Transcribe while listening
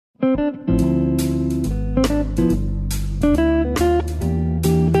Welcome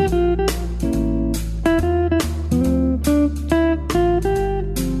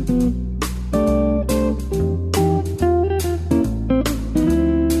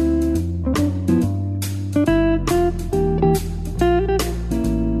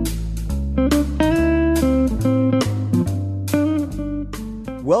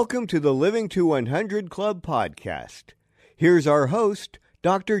to the Living to 100 Club podcast. Here's our host,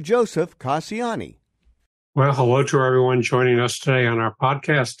 Dr. Joseph Casciani. Well, hello to everyone joining us today on our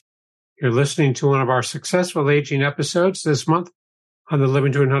podcast. You're listening to one of our successful aging episodes this month on the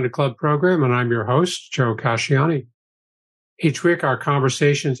Living to 100 Club program, and I'm your host, Joe Casciani. Each week, our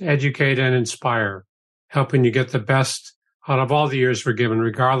conversations educate and inspire, helping you get the best out of all the years we're given,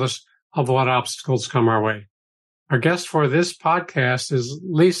 regardless of what obstacles come our way. Our guest for this podcast is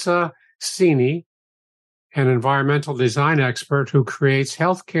Lisa Cini, an environmental design expert who creates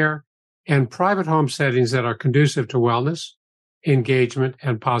healthcare and private home settings that are conducive to wellness, engagement,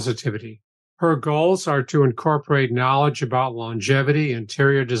 and positivity. Her goals are to incorporate knowledge about longevity,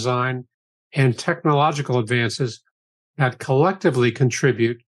 interior design, and technological advances that collectively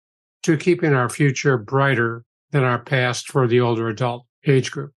contribute to keeping our future brighter than our past for the older adult age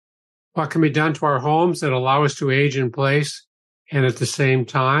group. What can be done to our homes that allow us to age in place and at the same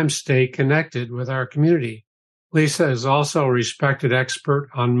time stay connected with our community? Lisa is also a respected expert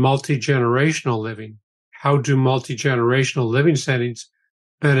on multigenerational living. How do multigenerational living settings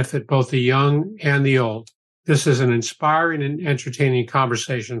benefit both the young and the old? This is an inspiring and entertaining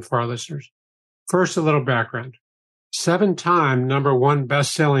conversation for our listeners. First, a little background. 7-time #1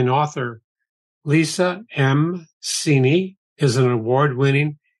 best-selling author Lisa M. Cini is an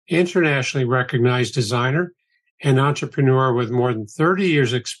award-winning, internationally recognized designer and entrepreneur with more than 30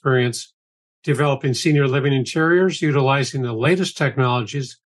 years' experience developing senior living interiors utilizing the latest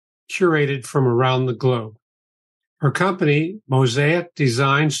technologies curated from around the globe. Her company, Mosaic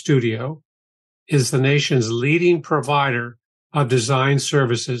Design Studio, is the nation's leading provider of design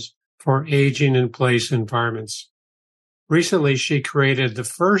services for aging in place environments. Recently, she created the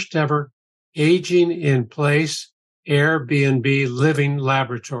first ever aging in place Airbnb living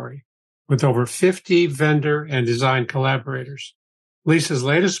laboratory with over 50 vendor and design collaborators. Lisa's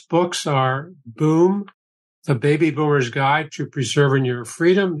latest books are Boom, The Baby Boomer's Guide to Preserving Your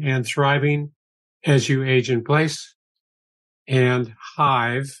Freedom and Thriving as You Age in Place, and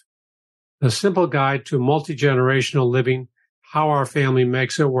Hive, The Simple Guide to Multigenerational Living, How Our Family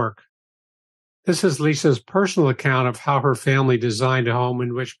Makes It Work. This is Lisa's personal account of how her family designed a home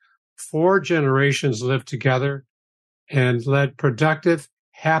in which 4 generations lived together and led productive,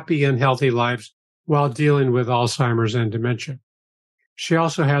 happy, and healthy lives while dealing with Alzheimer's and dementia. She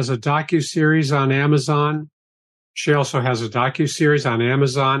also has a docuseries on Amazon.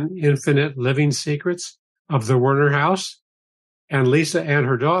 Infinite Living Secrets of the Werner House. And Lisa and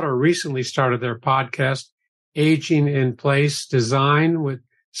her daughter recently started their podcast, Aging in Place Design with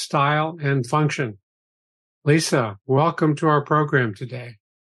Style and Function. Lisa, welcome to our program today.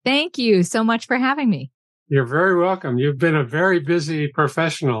 Thank you so much for having me. You're very welcome. You've been a very busy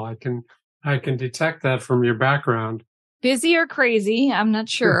professional. I can detect that from your background. Busy or crazy, I'm not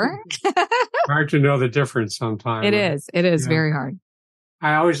sure. Hard to know the difference sometimes. It is very hard.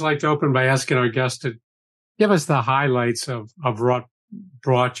 I always like to open by asking our guests to give us the highlights of what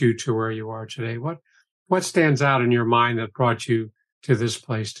brought you to where you are today. What stands out in your mind that brought you to this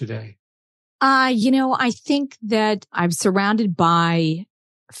place today? I think that I'm surrounded by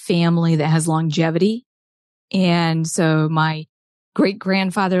family that has longevity. And so my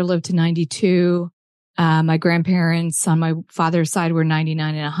great-grandfather lived to 92. My grandparents on my father's side were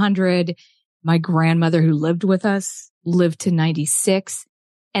 99 and 100. My grandmother who lived with us lived to 96.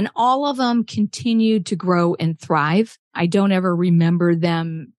 And all of them continued to grow and thrive. I don't ever remember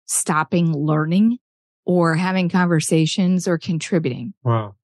them stopping learning or having conversations or contributing.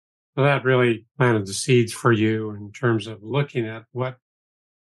 Wow. Well, that really planted the seeds for you in terms of looking at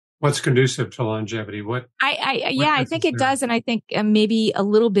what's conducive to longevity. I think it does. And I think maybe a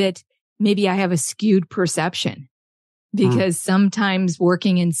little bit, maybe I have a skewed perception because sometimes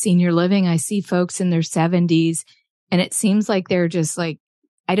working in senior living, I see folks in their 70s and it seems like they're just like,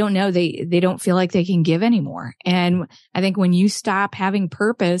 I don't know, they don't feel like they can give anymore. And I think when you stop having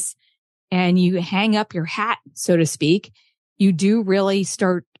purpose and you hang up your hat, so to speak, you do really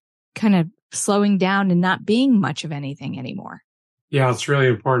start kind of slowing down and not being much of anything anymore. Yeah, it's really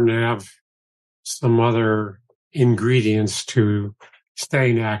important to have some other ingredients to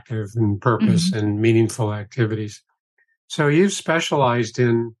staying active and purpose and meaningful activities. So you've specialized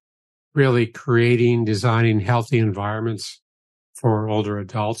in really creating, designing healthy environments for older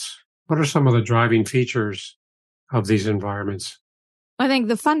adults. What are some of the driving features of these environments? I think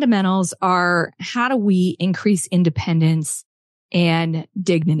the fundamentals are, how do we increase independence and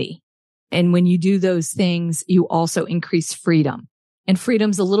dignity? And when you do those things, you also increase freedom. And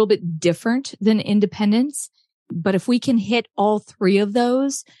freedom's a little bit different than independence. But if we can hit all three of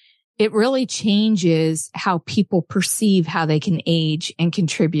those, it really changes how people perceive how they can age and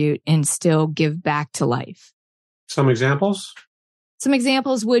contribute and still give back to life. Some examples? Some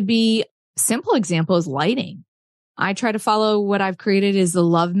examples would be, simple examples, lighting. I try to follow what I've created is the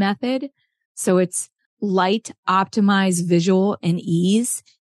love method. So it's light, optimize, visual, and ease.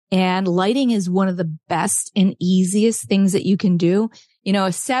 And lighting is one of the best and easiest things that you can do. You know, a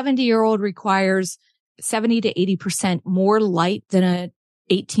 70-year-old requires 70 to 80% more light than a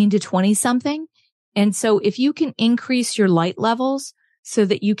 18 to 20 something. And so if you can increase your light levels so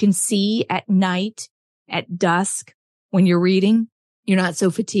that you can see at night, at dusk, when you're reading, you're not so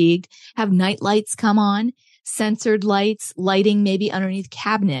fatigued, have night lights come on, censored lights, lighting maybe underneath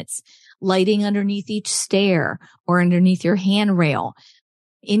cabinets, lighting underneath each stair or underneath your handrail,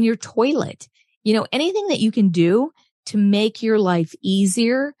 in your toilet, you know, anything that you can do to make your life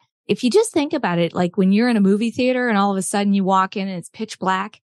easier. If you just think about it, like when you're in a movie theater and all of a sudden you walk in and it's pitch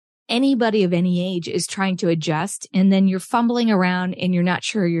black, anybody of any age is trying to adjust, and then you're fumbling around and you're not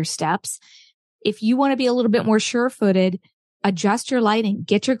sure of your steps. If you want to be a little bit more sure-footed, adjust your lighting,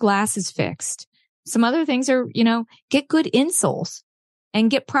 get your glasses fixed. Some other things are, you know, get good insoles and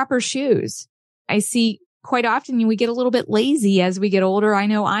get proper shoes. I see quite often we get a little bit lazy as we get older. I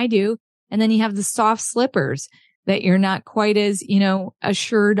know I do. And then you have the soft slippers that you're not quite as, you know,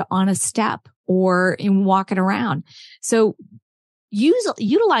 assured on a step or in walking around. So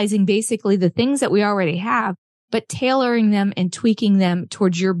utilizing basically the things that we already have, but tailoring them and tweaking them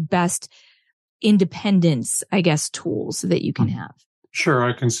towards your best independence, I guess, tools that you can have. Sure.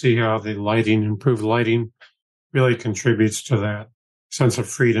 I can see how the improved lighting really contributes to that sense of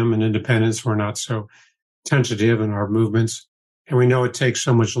freedom and independence. We're not so tentative in our movements. And we know it takes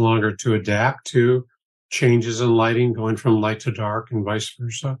so much longer to adapt to changes in lighting, going from light to dark and vice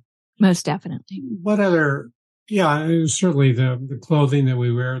versa. Most definitely. What other, certainly the clothing that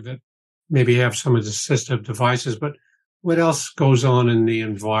we wear that maybe have some assistive devices, but what else goes on in the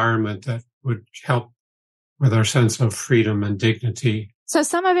environment that would help with our sense of freedom and dignity? So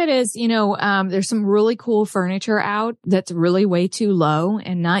some of it is, there's some really cool furniture out that's really way too low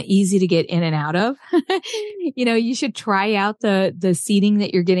and not easy to get in and out of. You should try out the seating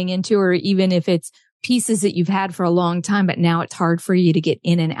that you're getting into, or even if it's pieces that you've had for a long time, but now it's hard for you to get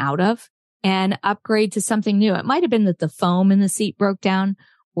in and out of, and upgrade to something new. It might have been that the foam in the seat broke down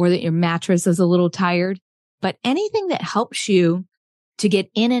or that your mattress is a little tired, but anything that helps you to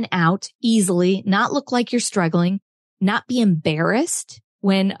get in and out easily, not look like you're struggling, not be embarrassed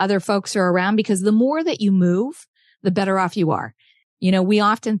when other folks are around, because the more that you move, the better off you are. We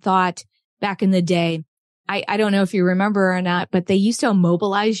often thought back in the day, I don't know if you remember or not, but they used to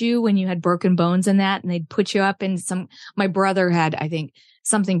immobilize you when you had broken bones and that, and they'd put you up in my brother had, I think,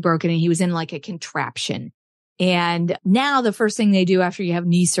 something broken and he was in like a contraption. And now the first thing they do after you have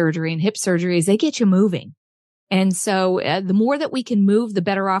knee surgery and hip surgery is they get you moving. And so the more that we can move, the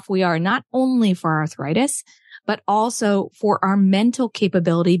better off we are, not only for arthritis, but also for our mental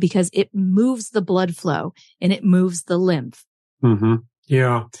capability, because it moves the blood flow and it moves the lymph. Mm-hmm.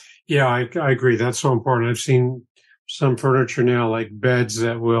 Yeah, I agree. That's so important. I've seen some furniture now, like beds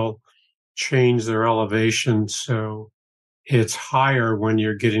that will change their elevation. So it's higher when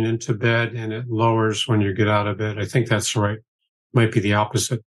you're getting into bed and it lowers when you get out of bed. I think that's right. Might be the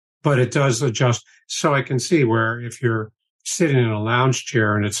opposite, but it does adjust. So I can see where if you're sitting in a lounge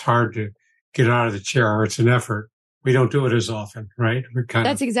chair and it's hard to get out of the chair, or it's an effort, we don't do it as often, right?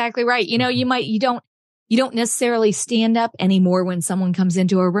 That's exactly right. You don't necessarily stand up anymore when someone comes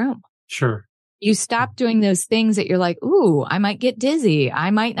into a room. Sure. You stop doing those things that you're like, ooh, I might get dizzy.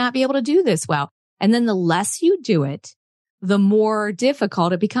 I might not be able to do this well. And then the less you do it, the more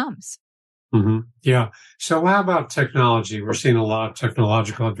difficult it becomes. Mm-hmm. Yeah. So how about technology? We're seeing a lot of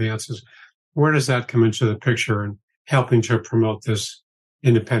technological advances. Where does that come into the picture in helping to promote this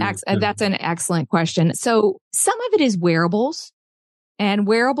independence? That's an excellent question. So some of it is wearables. And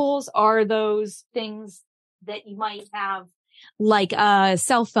wearables are those things that you might have, like a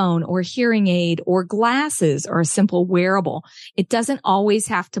cell phone or hearing aid or glasses, or a simple wearable. It doesn't always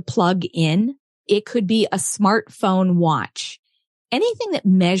have to plug in. It could be a smartphone watch. Anything that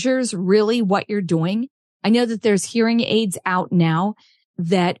measures really what you're doing. I know that there's hearing aids out now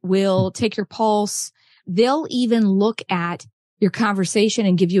that will take your pulse. They'll even look at your conversation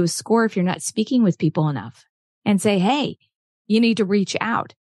and give you a score if you're not speaking with people enough, and say, hey, you need to reach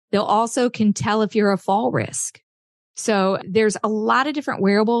out. They'll also can tell if you're a fall risk. So there's a lot of different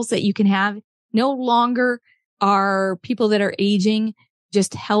wearables that you can have. No longer are people that are aging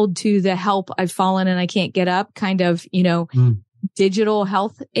just held to the help, I've fallen and I can't get up kind of, digital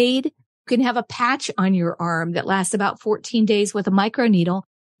health aid. You can have a patch on your arm that lasts about 14 days with a microneedle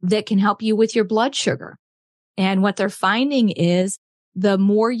that can help you with your blood sugar. And what they're finding is the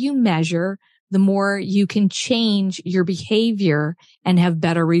more you measure, the more you can change your behavior and have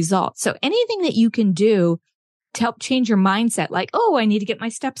better results. So anything that you can do to help change your mindset, like, oh, I need to get my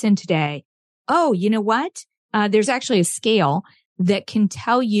steps in today. Oh, you know what? There's actually a scale that can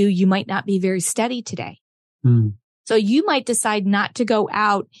tell you might not be very steady today. So you might decide not to go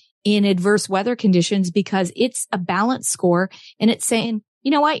out in adverse weather conditions because it's a balance score and it's saying,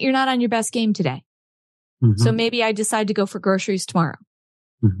 you know what? You're not on your best game today. So maybe I decide to go for groceries tomorrow.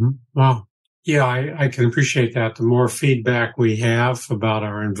 Wow. Yeah, I can appreciate that. The more feedback we have about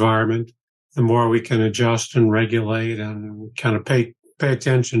our environment, the more we can adjust and regulate and kind of pay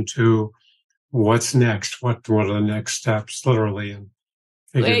attention to what's next, what are the next steps, literally. And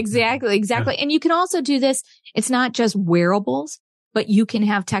Exactly. Yeah. And you can also do this. It's not just wearables, but you can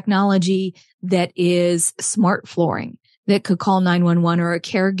have technology that is smart flooring that could call 911 or a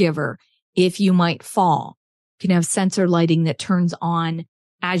caregiver if you might fall. You can have sensor lighting that turns on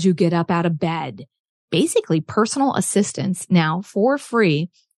as you get up out of bed. Basically personal assistance now for free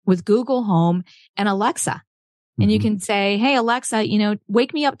with Google Home and Alexa. And you can say, hey, Alexa,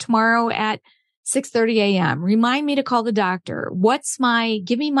 wake me up tomorrow at 6:30 a.m. Remind me to call the doctor.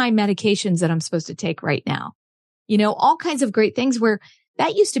 Give me my medications that I'm supposed to take right now. All kinds of great things where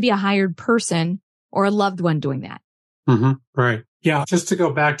that used to be a hired person or a loved one doing that. Right. Yeah. Just to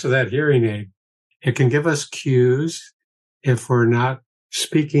go back to that hearing aid, it can give us cues if we're not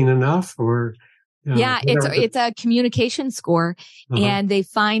speaking enough or. It's a communication score and they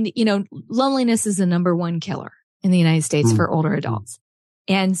find, loneliness is the number one killer in the United States for older adults.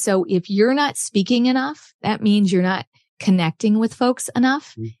 And so if you're not speaking enough, that means you're not connecting with folks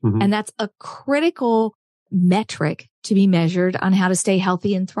enough. And that's a critical metric to be measured on how to stay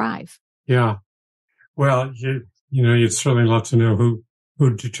healthy and thrive. Yeah. Well, you'd certainly love to know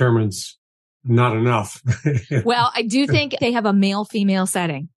who determines not enough. Well, I do think they have a male-female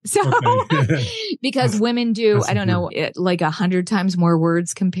setting. So, because women do, I don't know, like 100 times more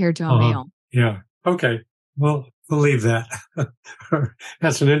words compared to a male. Yeah. Okay. Well, we'll leave that.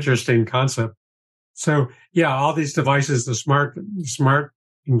 That's an interesting concept. So yeah, all these devices, the smart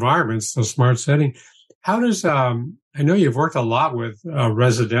environments, the smart setting. How does, I know you've worked a lot with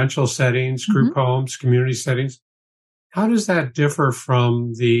residential settings, group homes, community settings. How does that differ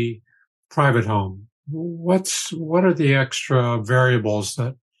from the private home? What are the extra variables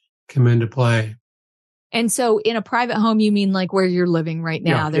that come into play? And so in a private home, you mean like where you're living right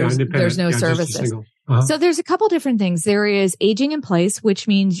now? There's no services. So there's a couple different things. There is aging in place, which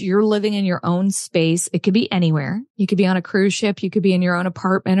means you're living in your own space. It could be anywhere. You could be on a cruise ship. You could be in your own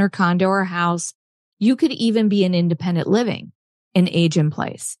apartment or condo or house. You could even be in independent living and age in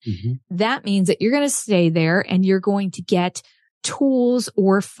place. That means that you're going to stay there and you're going to get tools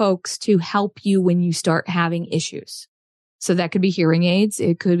or folks to help you when you start having issues. So that could be hearing aids.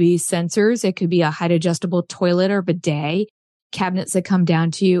 It could be sensors. It could be a height adjustable toilet or bidet, cabinets that come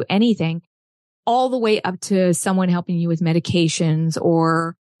down to you, anything, all the way up to someone helping you with medications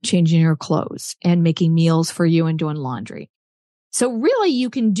or changing your clothes and making meals for you and doing laundry. So really you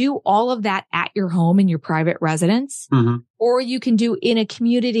can do all of that at your home in your private residence, or you can do in a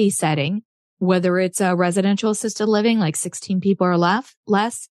community setting, whether it's a residential assisted living, like 16 people or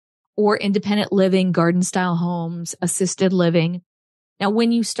less, or independent living, garden style homes, assisted living. Now,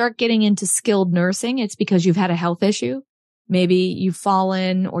 when you start getting into skilled nursing, it's because you've had a health issue. Maybe you've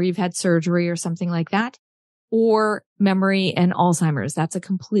fallen or you've had surgery or something like that, or memory and Alzheimer's. That's a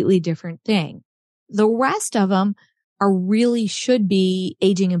completely different thing. The rest of them should be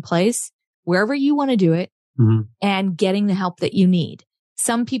aging in place wherever you want to do it and getting the help that you need.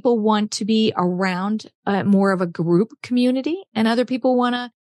 Some people want to be around more of a group community and other people want to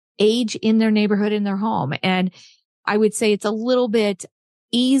age in their neighborhood, in their home. And I would say it's a little bit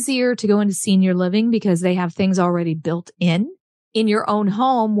easier to go into senior living because they have things already built in. In your own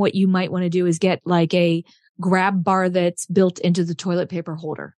home, what you might want to do is get like a grab bar that's built into the toilet paper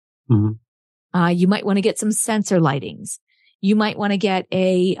holder. You might want to get some sensor lightings. You might want to get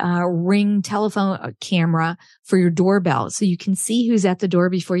a Ring telephone camera for your doorbell so you can see who's at the door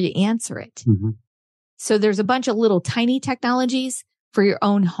before you answer it. So there's a bunch of little tiny technologies for your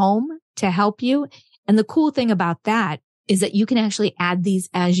own home to help you. And the cool thing about that is that you can actually add these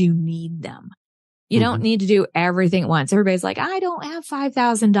as you need them. You don't need to do everything at once. Everybody's like, I don't have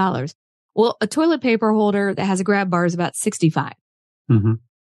 $5,000. Well, a toilet paper holder that has a grab bar is about $65.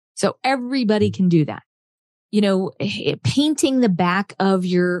 So everybody can do that. You know, painting the back of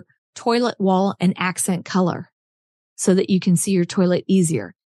your toilet wall an accent color so that you can see your toilet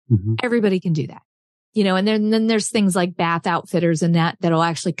easier. Everybody can do that. You know, and then there's things like bath outfitters and that'll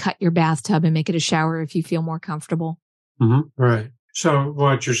actually cut your bathtub and make it a shower if you feel more comfortable. Right. So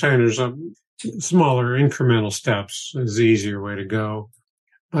what you're saying is smaller incremental steps is the easier way to go.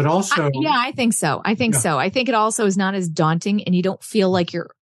 But also... I think so. I think it also is not as daunting and you don't feel like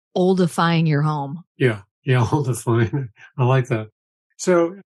you're oldifying your home. Yeah, oldifying. I like that.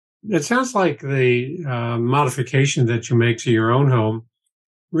 So it sounds like the modification that you make to your own home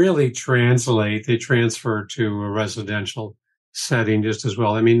really they transfer to a residential setting just as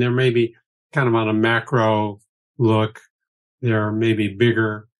well. I mean, there may be kind of on a macro look, there may be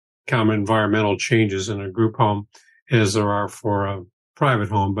bigger kind of environmental changes in a group home as there are for a private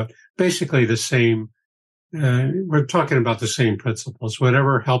home, but basically the same, we're talking about the same principles.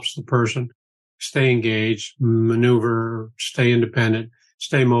 Whatever helps the person stay engaged, maneuver, stay independent,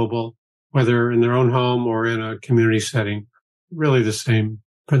 stay mobile, whether in their own home or in a community setting, really the same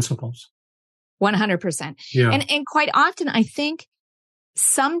principles. 100%. Yeah. And quite often, I think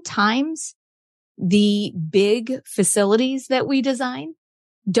sometimes the big facilities that we design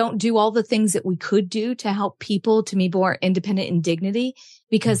don't do all the things that we could do to help people to be more independent in dignity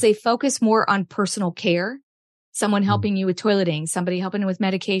because they focus more on personal care. Someone helping you with toileting, somebody helping with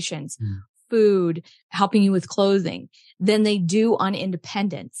medications, food, helping you with clothing than they do on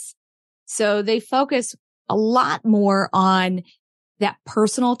independence. So they focus a lot more on that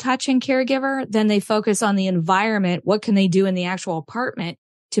personal touch and caregiver than they focus on the environment. What can they do in the actual apartment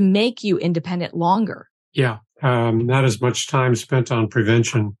to make you independent longer? Yeah. Not as much time spent on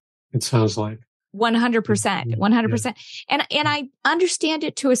prevention, it sounds like. 100%. 100%. And I understand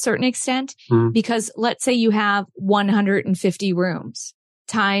it to a certain extent because let's say you have 150 rooms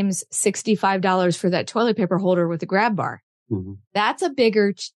times $65 for that toilet paper holder with a grab bar. That's a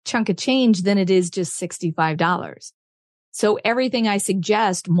bigger chunk of change than it is just $65. So everything I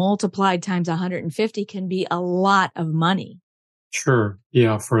suggest multiplied times 150 can be a lot of money. Sure.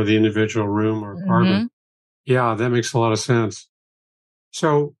 Yeah. For the individual room or apartment. Yeah. That makes a lot of sense.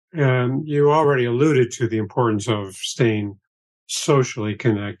 So, you already alluded to the importance of staying socially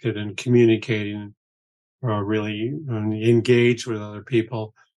connected and communicating, really engaged with other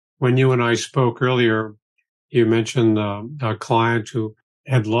people. When you and I spoke earlier, you mentioned a client who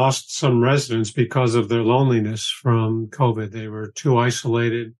had lost some residents because of their loneliness from COVID. They were too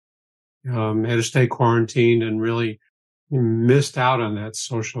isolated, had to stay quarantined and really missed out on that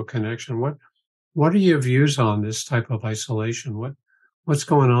social connection. What are your views on this type of isolation? What's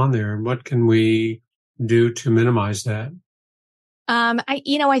going on there and what can we do to minimize that?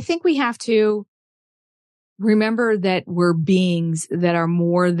 I think we have to remember that we're beings that are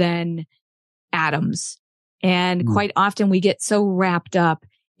more than atoms. And quite often we get so wrapped up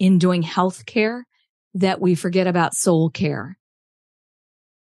in doing health care that we forget about soul care.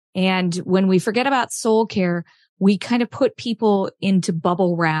 And when we forget about soul care, we kind of put people into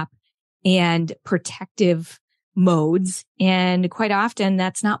bubble wrap and protective modes. And quite often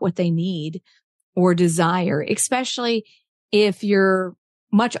that's not what they need or desire, especially if you're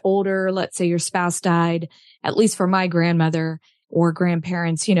much older. Let's say your spouse died, at least for my grandmother or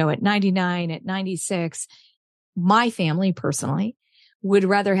grandparents, at 99, at 96. My family personally would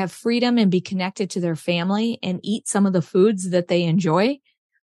rather have freedom and be connected to their family and eat some of the foods that they enjoy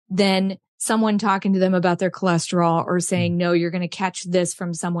than someone talking to them about their cholesterol or saying, no, you're going to catch this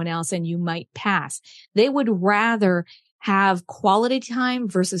from someone else and you might pass. They would rather have quality time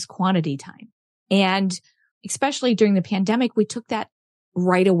versus quantity time. And especially during the pandemic, we took that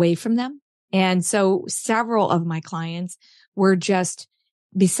right away from them. And so several of my clients were just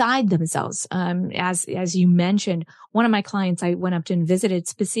beside themselves. As you mentioned, one of my clients I went up to and visited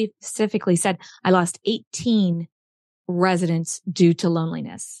specifically said, I lost 18 residents due to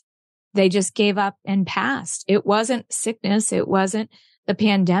loneliness. They just gave up and passed. It wasn't sickness. It wasn't the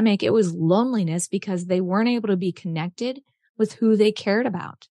pandemic. It was loneliness because they weren't able to be connected with who they cared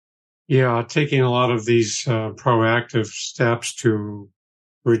about. Yeah, taking a lot of these proactive steps to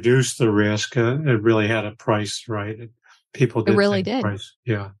reduce the risk, it really had a price, right? People did. It really did. Price.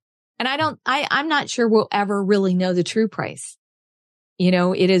 Yeah. And I'm not sure we'll ever really know the true price.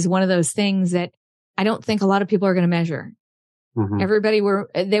 It is one of those things that I don't think a lot of people are going to measure.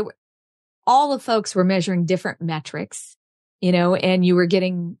 All the folks were measuring different metrics, and you were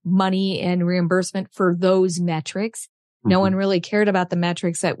getting money and reimbursement for those metrics. No one really cared about the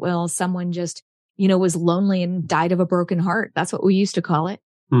metrics that, someone just, was lonely and died of a broken heart. That's what we used to call it.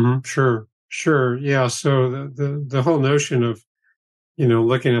 Mm-hmm. Sure. Yeah. So the whole notion of,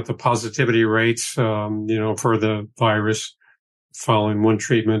 looking at the positivity rates, for the virus following one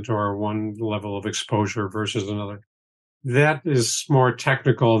treatment or one level of exposure versus another, that is more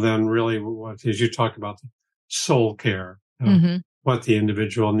technical than really what, as you talk about, the soul care, what the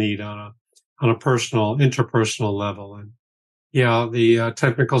individual need on a personal, interpersonal level. And yeah, the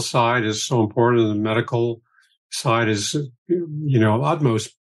technical side is so important. The medical side is,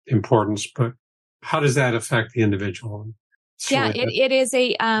 utmost importance. But how does that affect the individual? Yeah, it is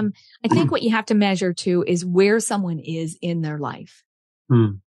I think what you have to measure too is where someone is in their life.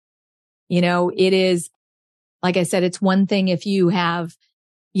 It is, like I said, it's one thing if you have,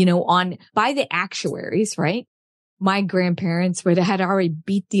 by the actuaries, right? My grandparents had already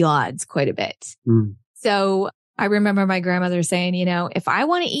beat the odds quite a bit. So I remember my grandmother saying, if I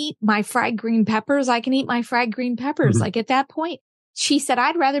want to eat my fried green peppers, I can eat my fried green peppers. Like at that point, she said,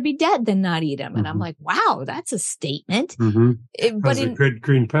 I'd rather be dead than not eat them. And I'm like, wow, that's a statement. But good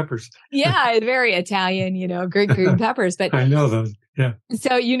green peppers. Yeah, very Italian, great green peppers. But I know those. Yeah.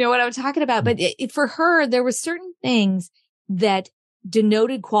 So you know what I'm talking about. But for her, there were certain things that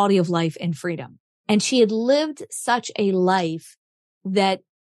denoted quality of life and freedom. And she had lived such a life that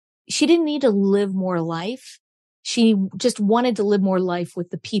she didn't need to live more life. She just wanted to live more life with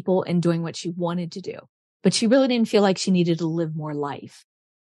the people and doing what she wanted to do. But she really didn't feel like she needed to live more life.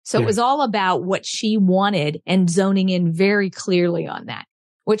 So it was all about what she wanted and zoning in very clearly on that,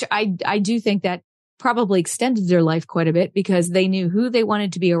 which I do think that probably extended their life quite a bit because they knew who they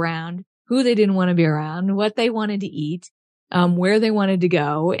wanted to be around, who they didn't want to be around, what they wanted to eat, where they wanted to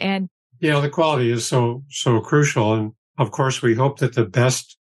go. And yeah, the quality is so crucial. And of course, we hope that the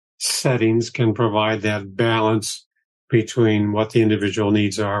best settings can provide that balance between what the individual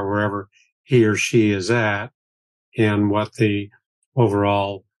needs are wherever he or she is at and what the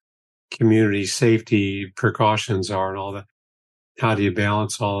overall community safety precautions are and all that. How do you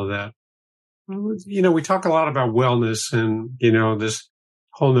balance all of that? We talk a lot about wellness and, this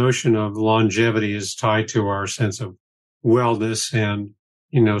whole notion of longevity is tied to our sense of wellness and,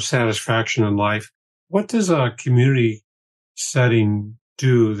 satisfaction in life. What does a community setting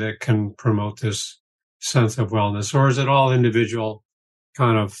do that can promote this sense of wellness? Or is it all individual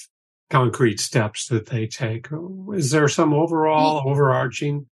kind of concrete steps that they take? Is there some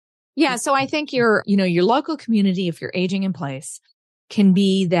overarching? Yeah. So I think your local community, if you're aging in place, can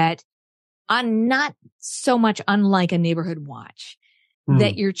be that not so much unlike a neighborhood watch,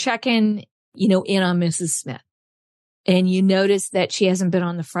 that you're checking, in on Mrs. Smith. And you notice that she hasn't been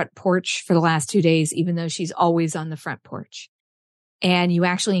on the front porch for the last 2 days, even though she's always on the front porch. And you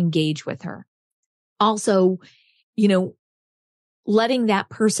actually engage with her. Also, letting that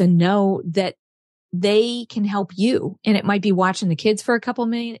person know that they can help you. And it might be watching the kids for a couple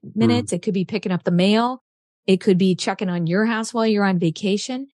minutes. It could be picking up the mail. It could be checking on your house while you're on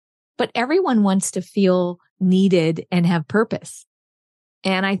vacation. But everyone wants to feel needed and have purpose.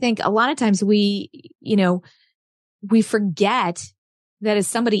 And I think a lot of times we forget that as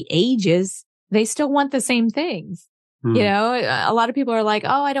somebody ages, they still want the same things. A lot of people are like,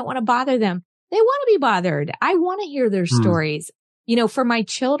 oh, I don't want to bother them. They want to be bothered. I want to hear their stories. For my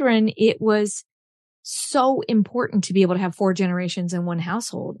children, it was so important to be able to have 4 generations in one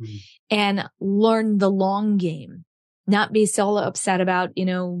household and learn the long game, not be so upset about,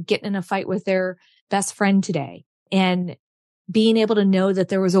 getting in a fight with their best friend today, and being able to know that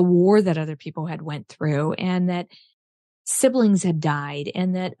there was a war that other people had went through and that siblings had died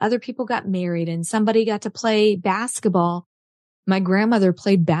and that other people got married and somebody got to play basketball. My grandmother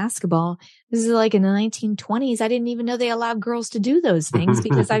played basketball. This is like in the 1920s. I didn't even know they allowed girls to do those things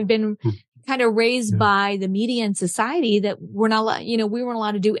because I've been kind of raised by the media and society that we're not, we weren't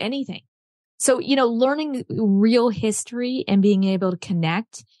allowed to do anything. So, learning real history and being able to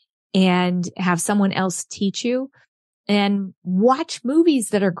connect and have someone else teach you and watch movies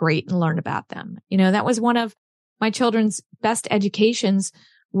that are great and learn about them. That was one of my children's best educations,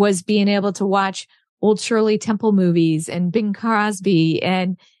 was being able to watch old Shirley Temple movies and Bing Crosby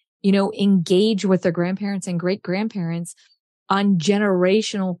and, engage with their grandparents and great grandparents on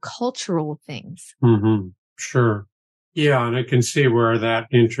generational cultural things. Sure. Yeah. And I can see where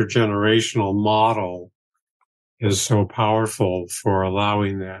that intergenerational model is so powerful for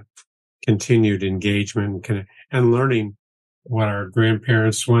allowing that continued engagement and learning what our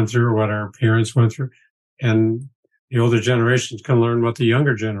grandparents went through, what our parents went through. And the older generations can learn what the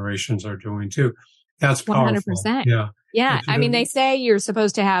younger generations are doing too. That's powerful. 100%. Yeah. Yeah. I mean, they say you're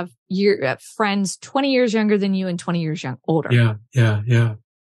supposed to have your friends 20 years younger than you and 20 years older. Yeah.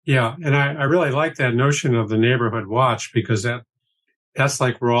 Yeah. And I really like that notion of the neighborhood watch, because that's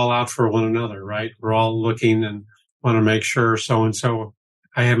like we're all out for one another, right? We're all looking and want to make sure so-and-so,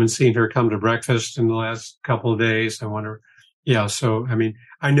 I haven't seen her come to breakfast in the last couple of days. I wonder. Yeah. So, I mean,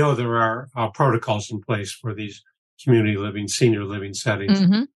 I know there are protocols in place for these community living, senior living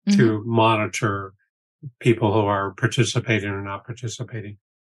settings to monitor people who are participating or not participating.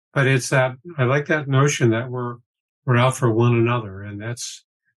 But it's that, I like that notion that we're out for one another. And that's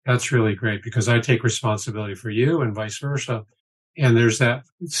really great, because I take responsibility for you and vice versa. And there's that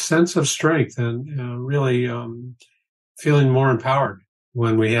sense of strength and really feeling more empowered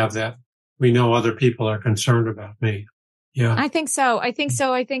when we have that. We know other people are concerned about me. Yeah. I think so. I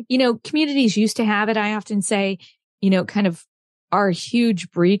think, communities used to have it. I often say, kind of our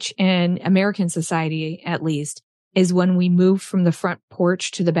huge breach in American society, at least, is when we moved from the front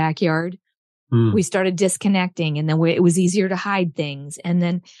porch to the backyard. We started disconnecting, and then it was easier to hide things. And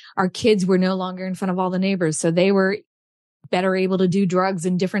then our kids were no longer in front of all the neighbors. So they were better able to do drugs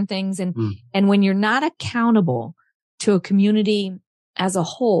and different things. And when you're not accountable to a community as a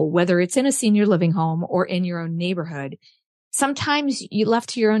whole, whether it's in a senior living home or in your own neighborhood, sometimes you left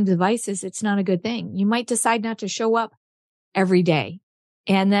to your own devices, it's not a good thing. You might decide not to show up every day.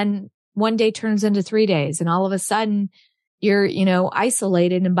 And then one day turns into 3 days, and all of a sudden you're,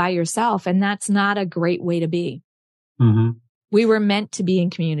 isolated and by yourself. And that's not a great way to be. We were meant to be in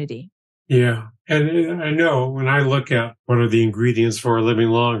community. Yeah. And I know when I look at what are the ingredients for living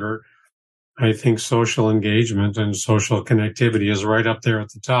longer, I think social engagement and social connectivity is right up there at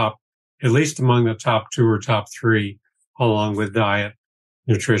the top, at least among the top 2 or top 3, along with diet,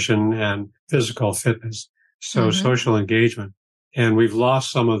 nutrition, and physical fitness. So social engagement. And we've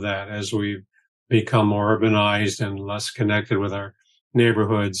lost some of that as we've become more urbanized and less connected with our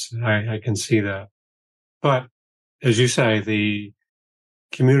neighborhoods. I can see that. But as you say, the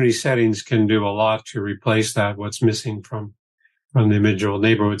community settings can do a lot to replace that, what's missing from the individual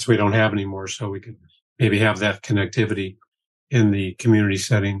neighborhoods we don't have anymore. So we can maybe have that connectivity in the community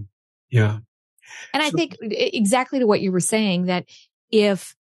setting. Yeah. And I think exactly to what you were saying, that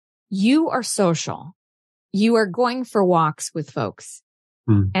if you are social, you are going for walks with folks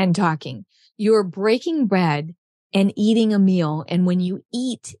and talking, you are breaking bread and eating a meal. And when you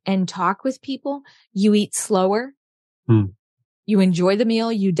eat and talk with people, you eat slower. You enjoy the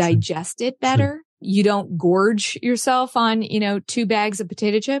meal. You digest it better. You don't gorge yourself on, 2 bags of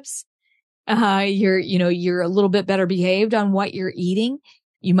potato chips. You're a little bit better behaved on what you're eating.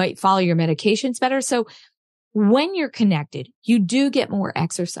 You might follow your medications better. So when you're connected, you do get more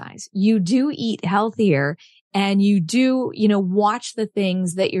exercise. You do eat healthier, and you do, watch the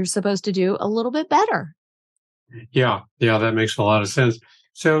things that you're supposed to do a little bit better. Yeah. Yeah. That makes a lot of sense.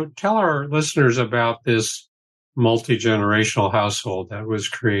 So tell our listeners about this multi-generational household that was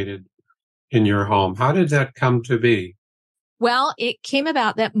created in your home. How did that come to be? Well, it came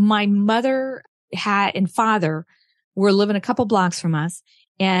about that my mother and father were living a couple blocks from us,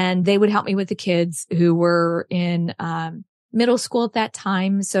 and they would help me with the kids who were in middle school at that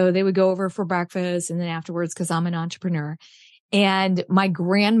time. So they would go over for breakfast and then afterwards, because I'm an entrepreneur. And my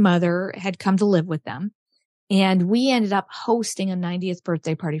grandmother had come to live with them, and we ended up hosting a 90th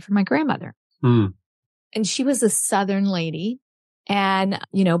birthday party for my grandmother. And she was a Southern lady, and,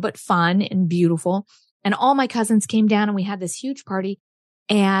 but fun and beautiful. And all my cousins came down, and we had this huge party,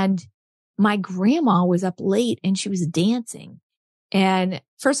 and my grandma was up late and she was dancing. And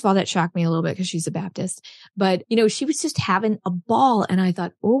first of all, that shocked me a little bit because she's a Baptist, but she was just having a ball. And I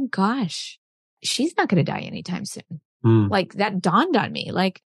thought, oh gosh, she's not going to die anytime soon. Like that dawned on me.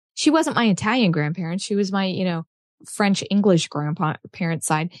 Like, she wasn't my Italian grandparents. She was my, French English grandparents'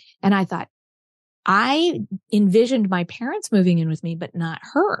 side. And I thought, I envisioned my parents moving in with me, but not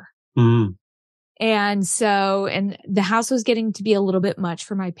her. And so, and the house was getting to be a little bit much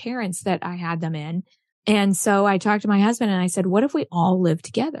for my parents that I had them in. And so I talked to my husband and I said, what if we all live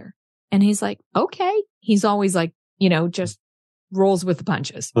together? And he's like, okay. He's always like, just rolls with the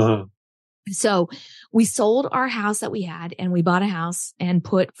punches. So we sold our house that we had, and we bought a house and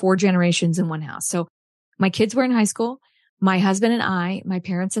put 4 generations in one house. So my kids were in high school. My husband and I, my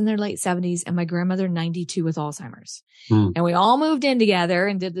parents in their late 70s, and my grandmother 92 with Alzheimer's. And we all moved in together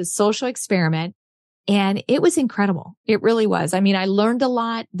and did this social experiment. And it was incredible. It really was. I mean, I learned a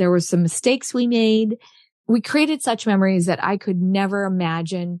lot. There were some mistakes we made. We created such memories that I could never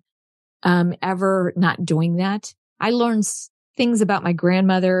imagine ever not doing that. I learned things about my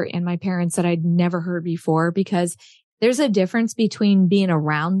grandmother and my parents that I'd never heard before, because there's a difference between being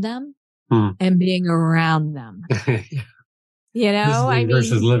around them and being around them.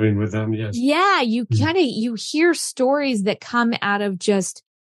 Versus living with them. Yes. Yeah. You you hear stories that come out of just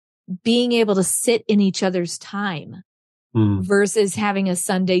being able to sit in each other's time versus having a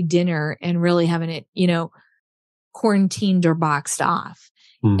Sunday dinner and really having it, quarantined or boxed off.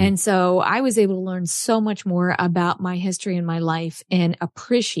 And so I was able to learn so much more about my history and my life and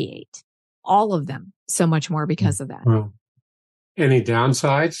appreciate all of them so much more because of that. Well, any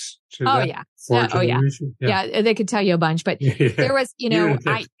downsides to that? Yeah. They could tell you a bunch, but there was,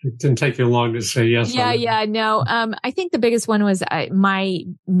 it didn't take you long to say yes. No. I think the biggest one was my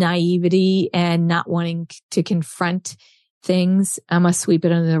naivety and not wanting to confront things. I'm a sweep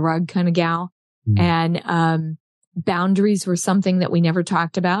it under the rug kind of gal. And, boundaries were something that we never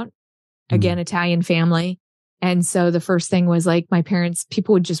talked about. Again, Italian family. And so the first thing was like my parents,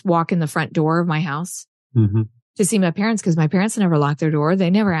 people would just walk in the front door of my house to see my parents because my parents never locked their door. They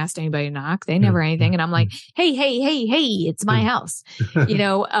never asked anybody to knock. They never anything. And I'm like, hey, it's my house.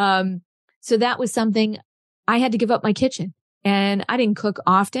 So that was something I had to give up my kitchen. And I didn't cook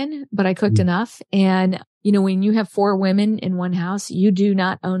often, but I cooked enough. And, when you have 4 women in one house, you do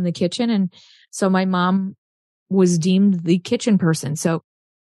not own the kitchen. And so my mom was deemed the kitchen person. So,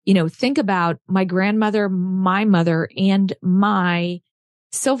 think about my grandmother, my mother, and my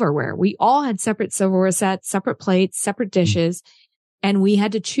silverware. We all had separate silverware sets, separate plates, separate dishes, and we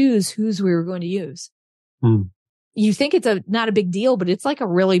had to choose whose we were going to use. You think it's not a big deal, but it's like a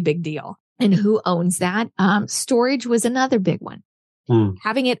really big deal. And who owns that? Storage was another big one.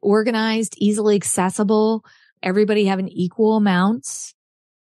 Having it organized, easily accessible, everybody having equal amounts.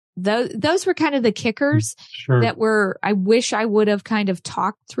 Those were kind of the kickers that I wish I would have kind of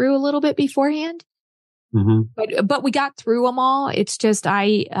talked through a little bit beforehand. But we got through them all. It's just,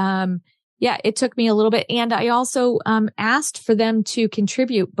 it took me a little bit. And I also, asked for them to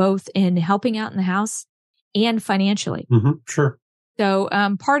contribute both in helping out in the house and financially. So,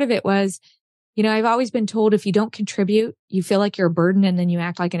 part of it was, I've always been told if you don't contribute, you feel like you're a burden and then you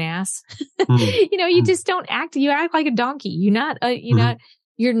act like an ass. You just don't act, you act like a donkey.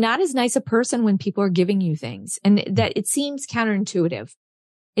 You're not as nice a person when people are giving you things. And that it seems counterintuitive.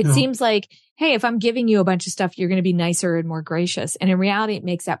 It seems like, hey, if I'm giving you a bunch of stuff, you're going to be nicer and more gracious. And in reality, it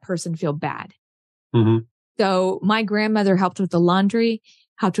makes that person feel bad. So my grandmother helped with the laundry,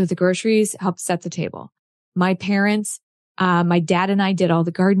 helped with the groceries, helped set the table. My parents, my dad and I did all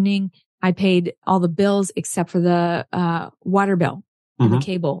the gardening. I paid all the bills except for the water bill. And the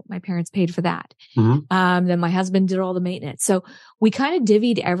cable. My parents paid for that. Then my husband did all the maintenance. So we kind of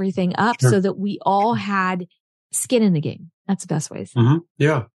divvied everything up so that we all had skin in the game. That's the best way.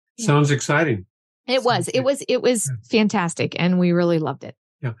 Yeah. Sounds exciting. It was fantastic. And we really loved it.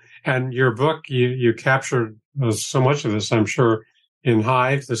 Yeah. And your book, you captured so much of this, I'm sure, in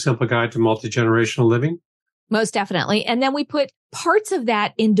Hive, The Simple Guide to Multigenerational Living. Most definitely. And then we put parts of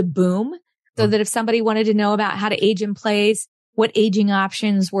that into Boom so that if somebody wanted to know about how to age in place, what aging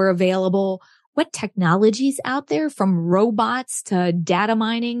options were available, what technologies out there from robots to data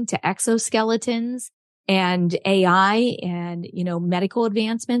mining to exoskeletons and AI and, medical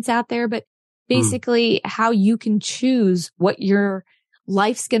advancements out there, but basically how you can choose what your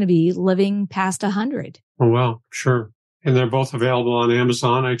life's going to be living past 100. Oh, well, sure. And they're both available on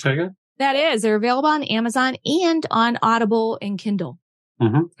Amazon, I take it? That is. They're available on Amazon and on Audible and Kindle.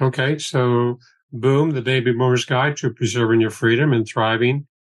 Okay. So Boom, the Baby Boomer's Guide to Preserving Your Freedom and Thriving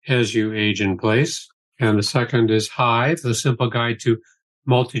as You Age in Place. And the second is Hive, the Simple Guide to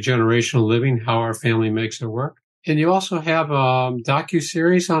Multigenerational Living, How Our Family Makes It Work. And you also have a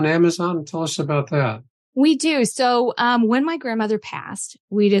docuseries on Amazon. Tell us about that. We do. So when my grandmother passed,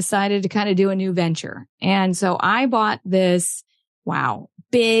 we decided to kind of do a new venture. And so I bought this,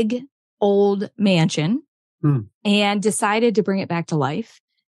 big old mansion and decided to bring it back to life.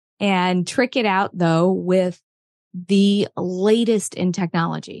 And trick it out, though, with the latest in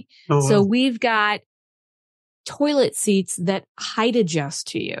technology. So we've got toilet seats that height adjust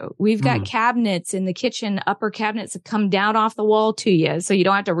to you. We've got cabinets in the kitchen, upper cabinets that come down off the wall to you, so you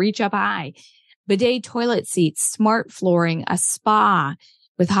don't have to reach up high. Bidet toilet seats, smart flooring, a spa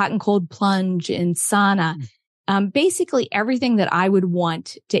with hot and cold plunge and sauna. Basically everything that I would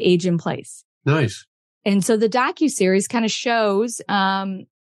want to age in place. Nice. And so the docuseries kind of shows,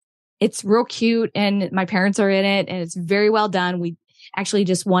 it's real cute and my parents are in it and it's very well done. We actually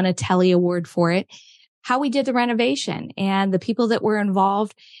just won a Telly Award for it. How we did the renovation and the people that were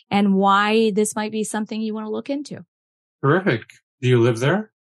involved and why this might be something you want to look into. Terrific. Do you live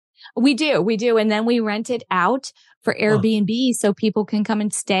there? We do. And then we rent it out for Airbnb so people can come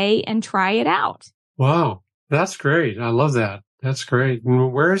and stay and try it out. Wow. That's great. I love that. That's great.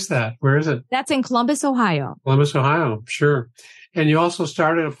 Where is that? Where is it? That's in Columbus, Ohio. Columbus, Ohio. Sure. And you also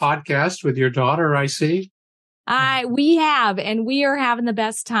started a podcast with your daughter, I see. We have, and we are having the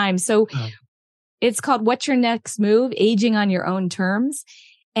best time. So it's called What's Your Next Move? Aging on Your Own Terms.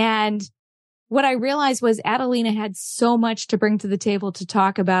 And what I realized was Adelina had so much to bring to the table to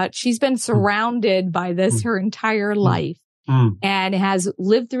talk about. She's been surrounded by this her entire life and has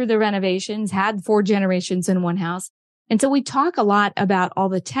lived through the renovations, had 4 generations in one house. And so we talk a lot about all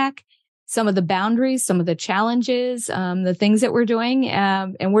the tech, some of the boundaries, some of the challenges, the things that we're doing,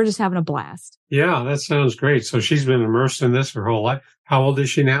 and we're just having a blast. Yeah, that sounds great. So she's been immersed in this her whole life. How old is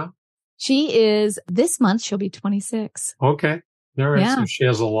she now? She is, this month, she'll be 26. Okay. All right. Yeah. So she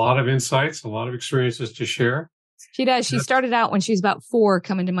has a lot of insights, a lot of experiences to share. She does. She started out when she was about 4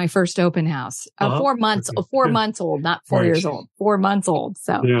 coming to my first open house. 4 months, 4 months old, not 4 years old, 4 months old.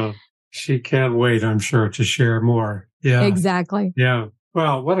 So yeah, she can't wait, I'm sure, to share more. Yeah, exactly. Yeah.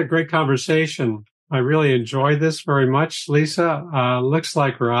 Well, what a great conversation. I really enjoyed this very much, Lisa. Looks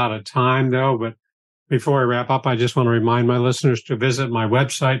like we're out of time though, but before I wrap up, I just want to remind my listeners to visit my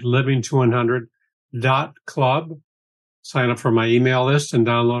website, living200.club. Sign up for my email list and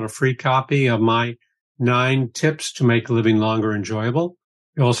download a free copy of my 9 tips to make living longer enjoyable.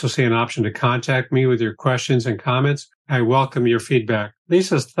 You'll also see an option to contact me with your questions and comments. I welcome your feedback.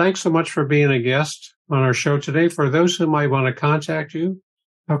 Lisa, thanks so much for being a guest on our show today. For those who might want to contact you,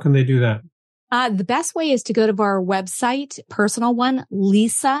 how can they do that? The best way is to go to our website, personal one,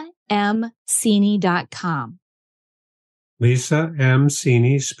 LisaMCini.com. Lisa M.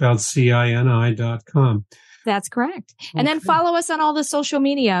 Cini, spelled CINI.com. That's correct. Okay. And then follow us on all the social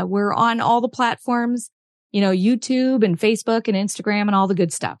media. We're on all the platforms, YouTube and Facebook and Instagram and all the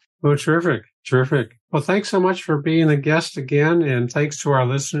good stuff. Oh, terrific. Terrific. Well, thanks so much for being a guest again. And thanks to our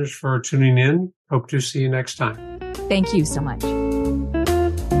listeners for tuning in. Hope to see you next time. Thank you so much.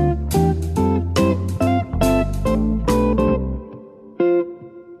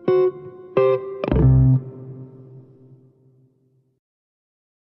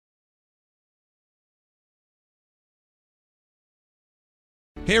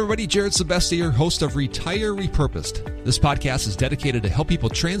 Hey everybody, Jared Sebestier, host of Retire Repurposed. This podcast is dedicated to help people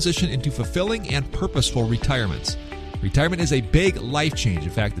transition into fulfilling and purposeful retirements. Retirement is a big life change. In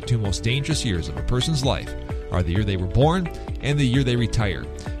fact, the 2 most dangerous years of a person's life are the year they were born and the year they retire.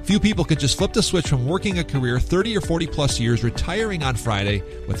 Few people could just flip the switch from working a career 30 or 40 plus years, retiring on Friday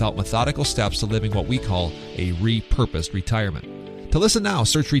without methodical steps to living what we call a repurposed retirement. To listen now,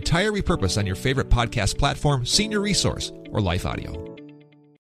 search Retire Repurposed on your favorite podcast platform, Senior Resource, or Life Audio.